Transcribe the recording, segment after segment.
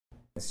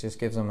It just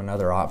gives them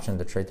another option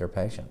to treat their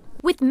patient.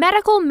 With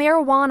medical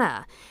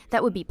marijuana,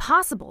 that would be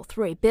possible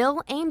through a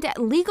bill aimed at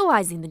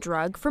legalizing the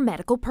drug for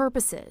medical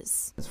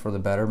purposes. It's for the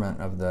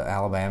betterment of the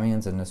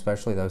Alabamians, and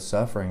especially those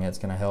suffering. It's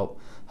going to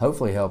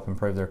hopefully help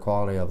improve their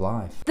quality of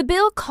life. The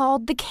bill,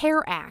 called the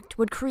CARE Act,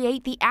 would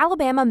create the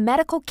Alabama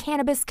Medical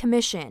Cannabis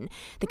Commission.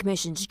 The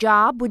commission's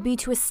job would be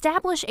to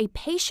establish a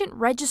patient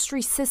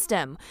registry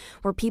system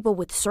where people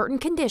with certain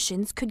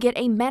conditions could get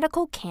a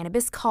medical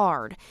cannabis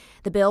card.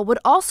 The bill would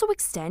also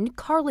extend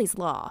Carley's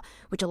Law,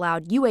 which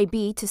allowed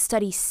UAB to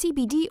study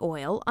CBD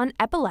oil on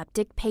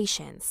epileptic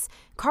patients.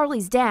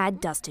 Carley's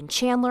dad, Dustin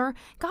Chandler,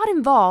 got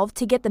involved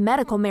to get the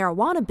medical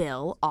marijuana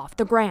bill off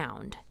the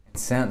ground.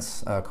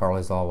 Since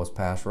Carley's Law was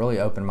passed, really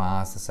opened my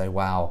eyes to say,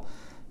 wow,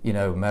 you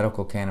know,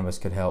 medical cannabis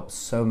could help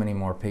so many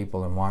more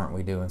people, and why aren't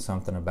we doing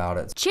something about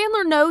it?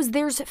 Chandler knows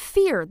there's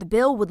fear the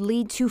bill would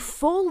lead to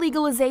full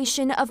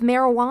legalization of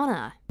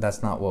marijuana.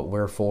 That's not what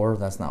we're for.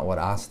 That's not what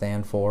I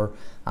stand for.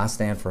 I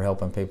stand for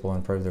helping people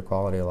improve their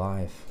quality of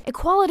life. A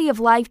quality of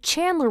life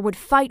Chandler would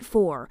fight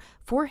for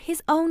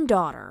his own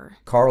daughter.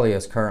 Carley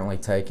is currently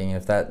taking,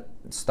 if that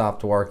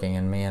stopped working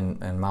and me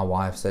and my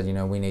wife said, you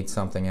know, we need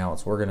something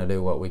else, we're going to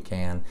do what we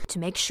can to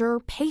make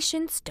sure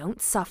patients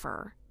don't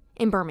suffer.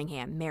 In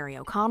Birmingham, Mary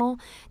O'Connell,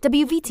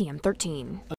 WVTM 13.